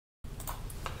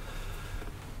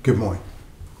Good morning.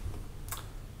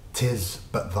 'Tis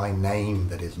but thy name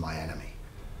that is my enemy.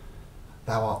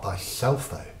 Thou art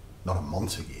thyself, though, not a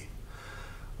Montague.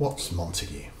 What's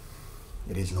Montague?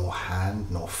 It is nor hand,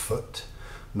 nor foot,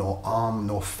 nor arm,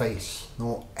 nor face,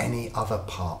 nor any other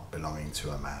part belonging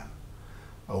to a man.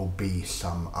 Oh, be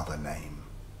some other name.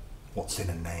 What's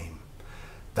in a name?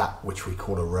 That which we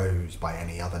call a rose by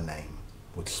any other name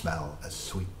would smell as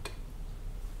sweet.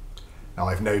 Now,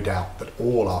 I've no doubt that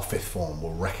all our fifth form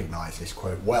will recognise this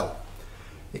quote well.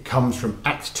 It comes from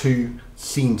Act 2,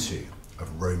 Scene 2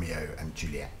 of Romeo and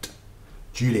Juliet.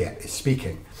 Juliet is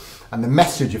speaking, and the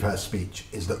message of her speech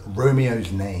is that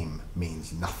Romeo's name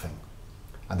means nothing,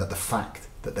 and that the fact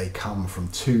that they come from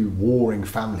two warring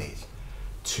families,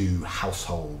 two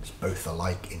households both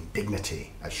alike in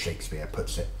dignity, as Shakespeare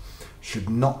puts it, should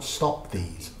not stop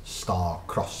these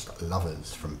star-crossed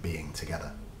lovers from being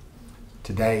together.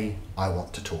 Today, I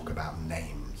want to talk about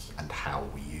names and how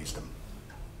we use them.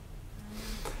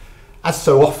 As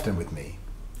so often with me,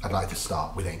 I'd like to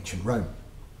start with ancient Rome.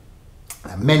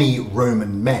 Now, many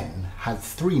Roman men had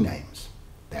three names: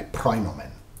 their praenomen,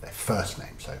 their first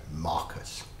name, so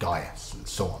Marcus, Gaius, and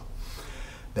so on;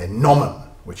 their nomen,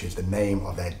 which is the name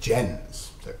of their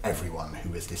gens, so everyone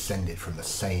who is descended from the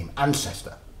same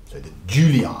ancestor, so the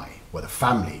Julii were the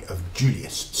family of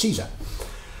Julius Caesar.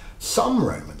 Some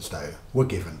Romans, though, were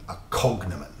given a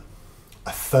cognomen,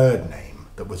 a third name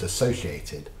that was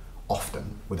associated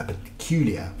often with a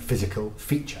peculiar physical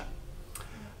feature.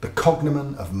 The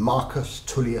cognomen of Marcus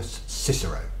Tullius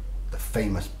Cicero, the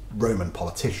famous Roman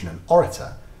politician and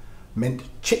orator, meant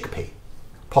chickpea,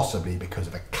 possibly because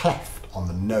of a cleft on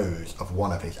the nose of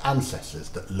one of his ancestors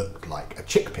that looked like a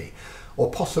chickpea,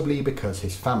 or possibly because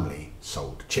his family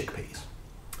sold chickpeas.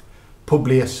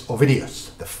 Publius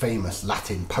Ovidius, the famous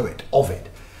Latin poet Ovid,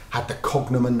 had the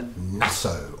cognomen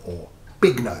Naso, or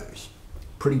Big Nose.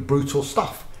 Pretty brutal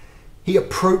stuff. He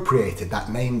appropriated that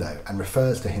name, though, and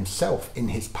refers to himself in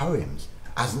his poems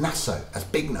as Naso, as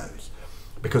Big Nose,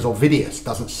 because Ovidius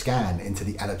doesn't scan into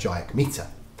the elegiac meter.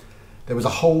 There was a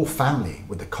whole family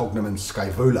with the cognomen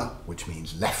Scaevola, which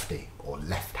means lefty or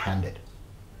left-handed.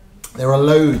 There are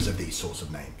loads of these sorts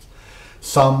of names.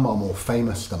 Some are more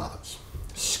famous than others.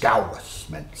 Scaurus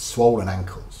meant swollen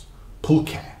ankles,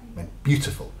 Pulcher meant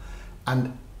beautiful,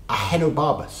 and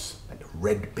Ahenobarbus meant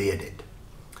red-bearded.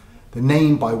 The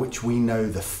name by which we know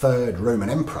the third Roman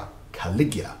emperor,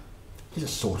 Caligula, is a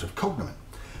sort of cognomen.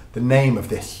 The name of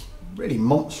this really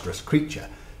monstrous creature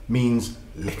means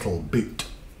little boot,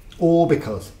 or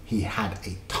because he had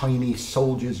a tiny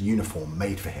soldier's uniform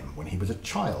made for him when he was a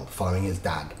child, following his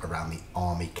dad around the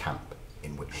army camp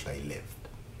in which they lived.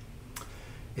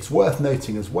 It's worth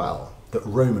noting as well that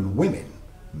Roman women,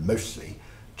 mostly,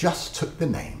 just took the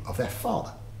name of their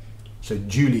father. So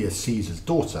Julius Caesar's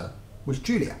daughter was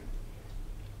Julia.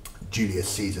 Julius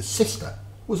Caesar's sister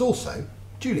was also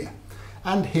Julia.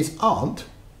 And his aunt,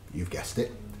 you've guessed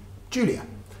it, Julia.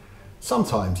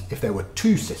 Sometimes, if there were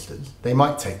two sisters, they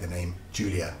might take the name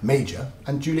Julia Major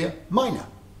and Julia Minor,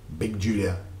 Big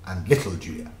Julia and Little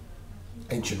Julia.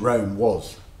 Ancient Rome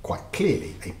was, quite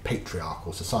clearly, a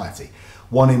patriarchal society,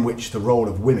 one in which the role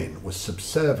of women was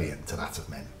subservient to that of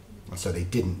men, and so they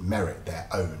didn't merit their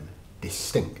own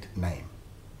distinct name.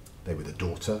 They were the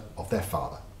daughter of their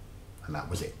father, and that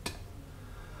was it.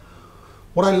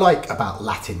 What I like about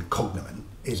Latin cognomen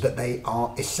is that they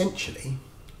are essentially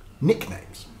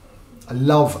nicknames. I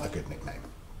love a good nickname.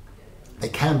 They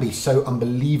can be so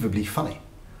unbelievably funny.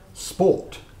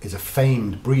 Sport is a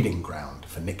famed breeding ground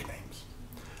for nicknames.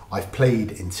 I've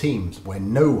played in teams where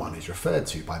no one is referred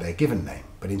to by their given name,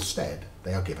 but instead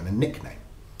they are given a nickname.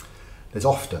 There's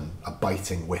often a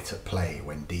biting wit at play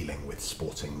when dealing with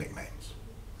sporting nicknames.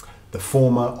 The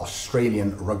former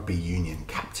Australian rugby union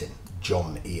captain,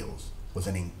 John Eales, was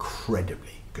an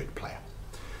incredibly good player.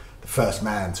 The first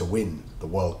man to win the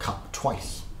World Cup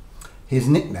twice. His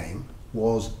nickname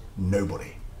was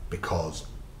Nobody, because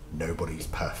nobody's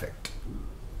perfect.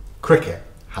 Cricket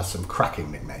has some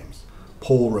cracking nicknames.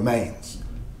 Paul Remains,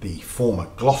 the former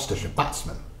Gloucestershire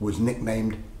batsman, was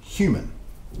nicknamed Human,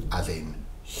 as in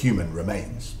human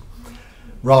remains.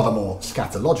 Rather more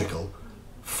scatological,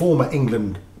 former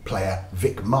England player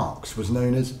Vic Marks was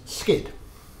known as Skid.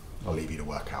 I'll leave you to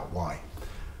work out why.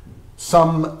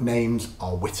 Some names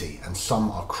are witty and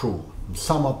some are cruel, and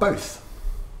some are both.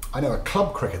 I know a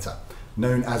club cricketer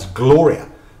known as Gloria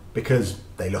because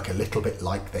they look a little bit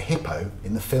like the hippo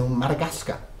in the film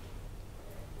Madagascar.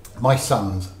 My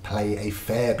sons play a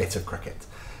fair bit of cricket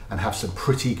and have some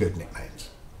pretty good nicknames.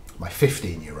 My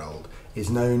 15-year-old is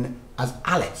known as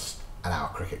Alice at our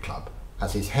cricket club,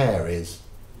 as his hair is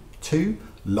too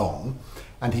long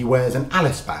and he wears an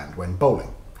Alice band when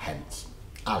bowling, hence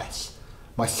Alice.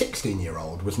 My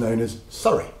 16-year-old was known as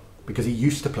Surrey because he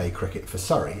used to play cricket for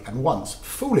Surrey and once,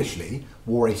 foolishly,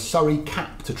 wore a Surrey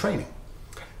cap to training.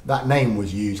 That name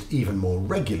was used even more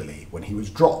regularly when he was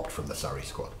dropped from the Surrey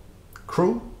squad.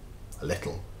 Cruel? A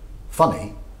little.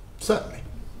 Funny? Certainly.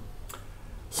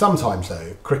 Sometimes,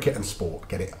 though, cricket and sport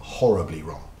get it horribly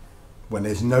wrong, when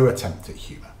there's no attempt at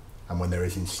humour and when there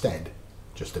is instead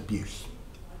just abuse.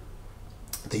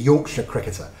 The Yorkshire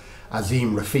cricketer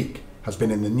Azim Rafiq has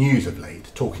been in the news of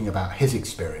late talking about his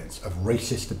experience of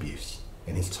racist abuse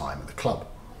in his time at the club.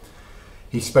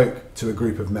 He spoke to a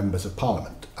group of members of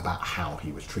parliament about how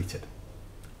he was treated.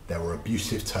 There were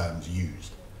abusive terms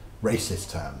used,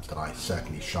 racist terms that I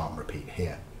certainly shan't repeat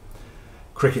here.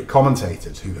 Cricket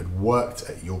commentators who had worked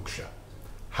at Yorkshire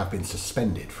have been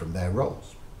suspended from their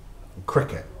roles.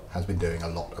 Cricket has been doing a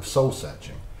lot of soul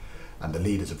searching, and the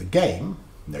leaders of the game,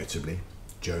 notably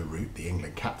Joe Root, the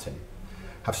England captain,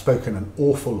 have spoken an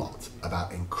awful lot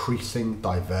about increasing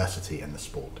diversity in the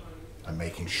sport and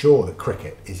making sure that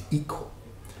cricket is equal.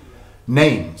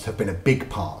 Names have been a big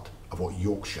part of what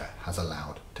Yorkshire has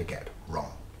allowed to get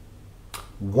wrong.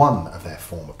 One of their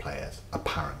former players,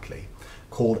 apparently,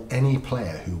 called any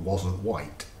player who wasn't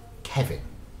white Kevin,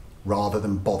 rather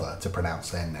than bother to pronounce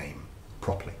their name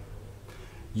properly.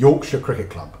 Yorkshire Cricket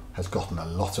Club has gotten a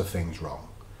lot of things wrong,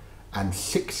 and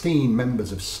 16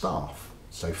 members of staff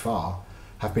so far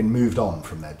have been moved on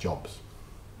from their jobs.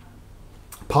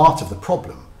 Part of the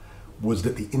problem was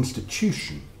that the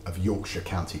institution of Yorkshire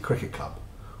County Cricket Club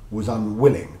was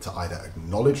unwilling to either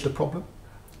acknowledge the problem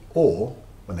or,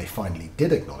 when they finally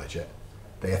did acknowledge it,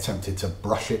 they attempted to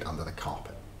brush it under the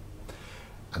carpet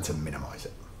and to minimise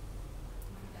it.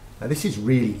 Now, this is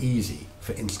really easy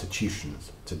for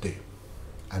institutions to do,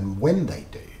 and when they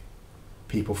do,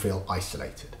 people feel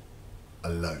isolated,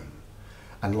 alone,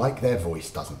 and like their voice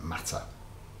doesn't matter.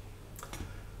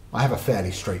 I have a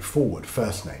fairly straightforward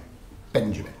first name,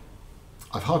 Benjamin.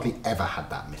 I've hardly ever had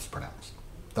that mispronounced,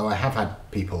 though I have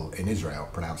had people in Israel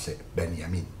pronounce it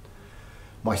Benjamin.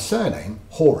 My surname,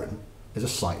 Horan, is a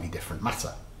slightly different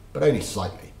matter, but only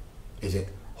slightly. Is it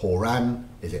Horan?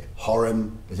 Is it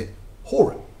Horan? Is it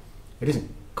Horan? It isn't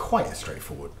quite as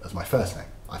straightforward as my first name.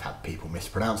 I've had people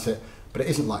mispronounce it, but it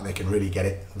isn't like they can really get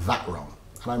it that wrong,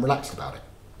 and I'm relaxed about it,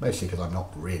 mostly because I'm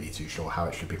not really too sure how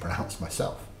it should be pronounced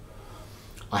myself.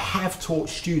 I have taught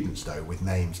students, though, with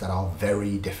names that are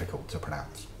very difficult to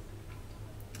pronounce.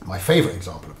 My favourite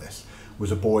example of this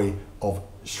was a boy of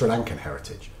Sri Lankan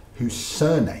heritage whose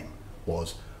surname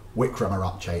was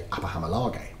Wickramaracche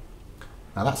Apahamalage.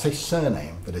 Now, that's a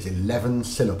surname that is 11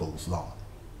 syllables long.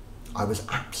 I was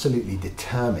absolutely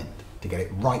determined to get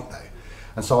it right, though,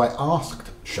 and so I asked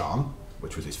Shan,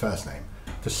 which was his first name,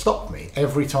 to stop me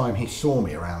every time he saw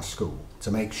me around school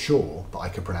to make sure that I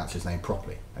could pronounce his name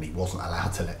properly, and he wasn't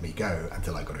allowed to let me go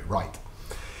until I got it right.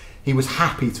 He was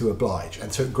happy to oblige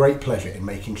and took great pleasure in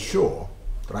making sure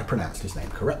that I pronounced his name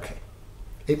correctly.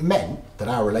 It meant that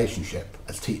our relationship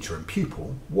as teacher and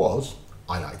pupil was,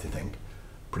 I like to think,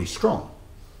 pretty strong.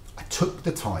 I took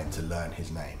the time to learn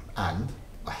his name and,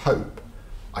 I hope,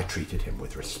 I treated him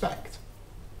with respect.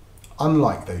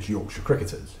 Unlike those Yorkshire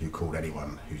cricketers who called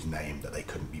anyone whose name that they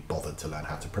couldn't be bothered to learn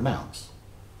how to pronounce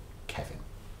Kevin.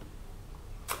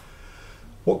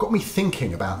 What got me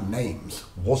thinking about names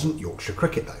wasn't Yorkshire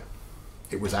cricket, though.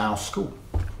 It was our school,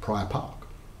 Prior Park.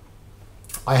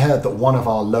 I heard that one of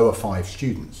our lower 5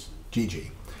 students,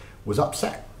 Gigi, was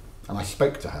upset, and I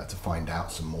spoke to her to find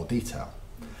out some more detail.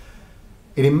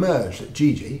 It emerged that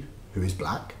Gigi, who is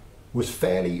black, was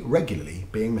fairly regularly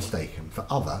being mistaken for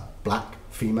other black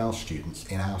female students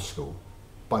in our school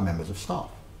by members of staff.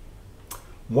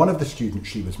 One of the students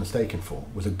she was mistaken for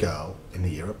was a girl in the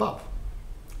year above,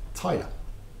 Tyler.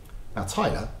 Now,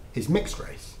 Tyler is mixed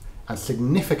race and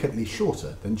significantly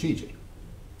shorter than Gigi.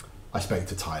 I spoke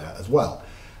to Tyler as well,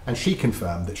 and she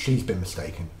confirmed that she's been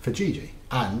mistaken for Gigi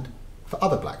and for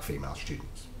other black female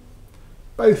students.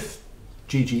 Both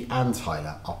Gigi and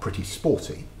Tyler are pretty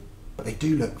sporty, but they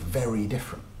do look very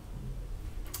different.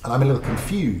 And I'm a little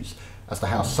confused as to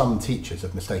how some teachers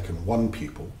have mistaken one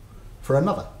pupil for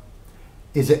another.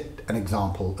 Is it an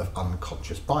example of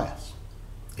unconscious bias?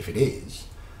 If it is,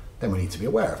 then we need to be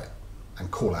aware of it and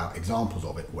call out examples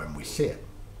of it when we see it.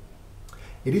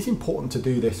 It is important to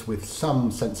do this with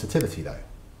some sensitivity, though.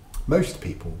 Most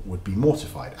people would be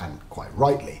mortified, and quite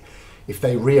rightly, if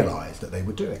they realised that they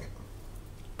were doing it.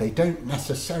 They don't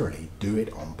necessarily do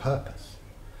it on purpose.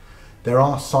 There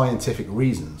are scientific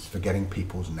reasons for getting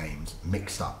people's names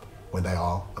mixed up when they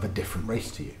are of a different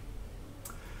race to you.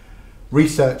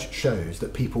 Research shows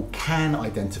that people can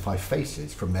identify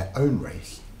faces from their own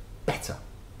race better.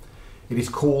 It is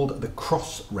called the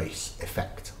cross-race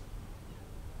effect.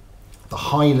 The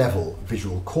high-level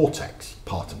visual cortex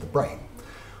part of the brain,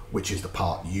 which is the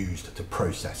part used to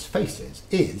process faces,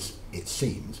 is, it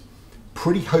seems,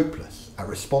 pretty hopeless at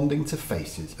responding to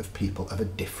faces of people of a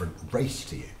different race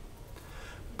to you.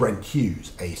 Brent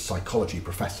Hughes, a psychology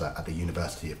professor at the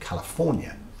University of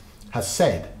California, has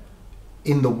said,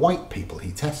 in the white people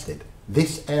he tested,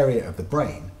 this area of the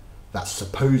brain that's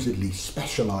supposedly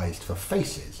specialised for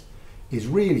faces is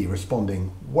really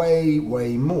responding way,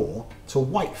 way more to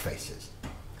white faces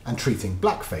and treating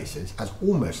black faces as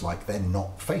almost like they're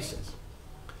not faces.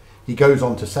 He goes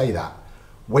on to say that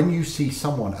when you see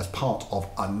someone as part of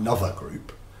another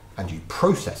group and you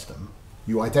process them,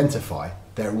 you identify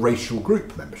their racial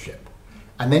group membership,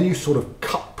 and then you sort of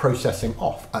cut processing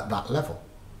off at that level.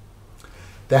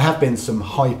 There have been some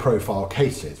high-profile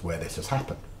cases where this has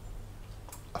happened.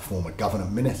 A former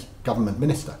government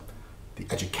minister, the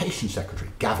Education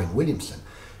Secretary, Gavin Williamson,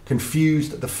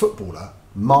 confused the footballer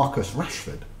Marcus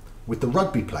Rashford with the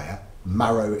rugby player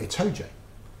Maro Itoje.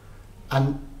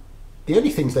 And the only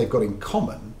things they've got in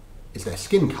common is their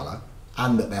skin colour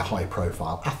and that they're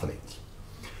high-profile athletes.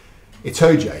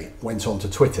 Itoje went on to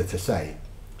Twitter to say,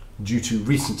 "Due to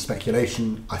recent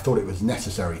speculation, I thought it was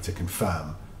necessary to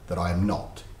confirm that I am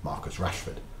not Marcus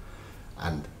Rashford."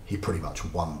 And he pretty much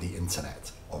won the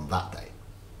internet on that day.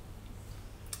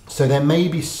 So there may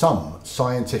be some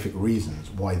scientific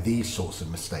reasons why these sorts of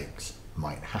mistakes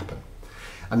might happen.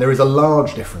 And there is a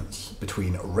large difference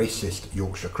between racist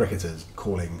Yorkshire cricketers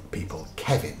calling people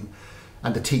Kevin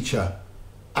and a teacher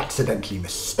accidentally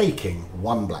mistaking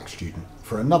one black student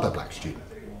for another black student.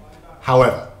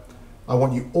 However, I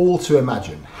want you all to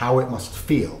imagine how it must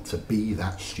feel to be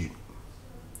that student.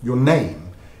 Your name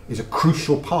is a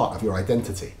crucial part of your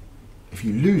identity. If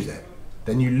you lose it,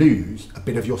 then you lose a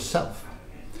bit of yourself.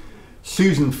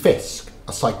 Susan Fiske,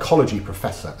 a psychology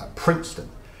professor at Princeton,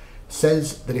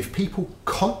 says that if people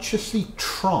consciously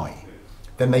try,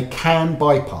 then they can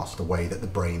bypass the way that the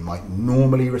brain might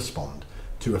normally respond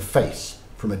to a face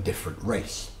from a different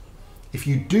race. If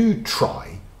you do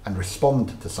try and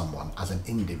respond to someone as an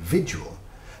individual,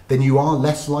 then you are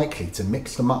less likely to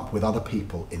mix them up with other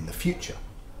people in the future.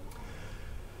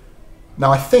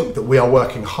 Now, I think that we are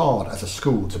working hard as a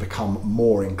school to become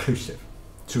more inclusive,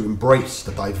 to embrace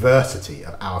the diversity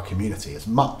of our community as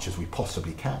much as we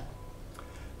possibly can.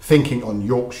 Thinking on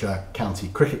Yorkshire County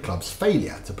Cricket Club's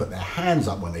failure to put their hands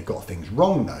up when they got things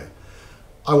wrong, though,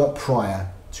 I want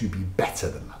Prior to be better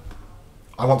than that.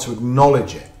 I want to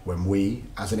acknowledge it when we,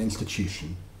 as an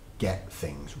institution, get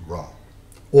things wrong,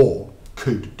 or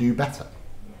could do better.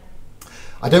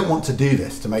 I don't want to do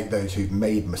this to make those who've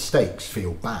made mistakes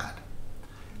feel bad.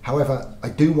 However, I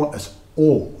do want us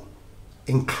all,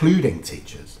 including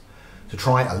teachers, to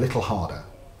try a little harder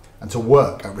and to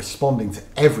work at responding to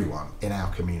everyone in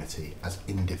our community as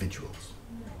individuals.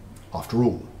 After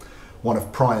all, one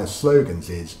of Prior's slogans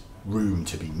is "room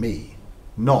to be me,"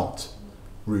 not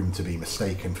room to be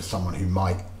mistaken for someone who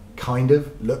might kind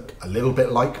of look a little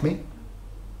bit like me.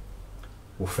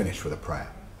 We'll finish with a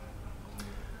prayer.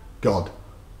 God,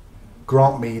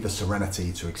 grant me the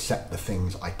serenity to accept the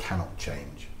things I cannot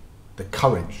change, the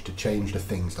courage to change the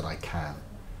things that I can,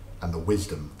 and the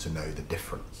wisdom to know the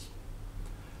difference.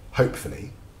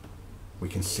 Hopefully, we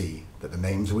can see that the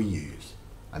names we use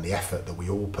and the effort that we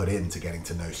all put into getting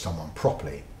to know someone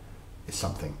properly is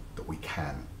something that we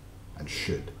can and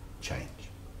should change.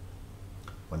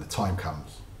 When the time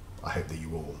comes, I hope that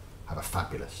you all have a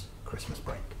fabulous Christmas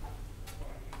break.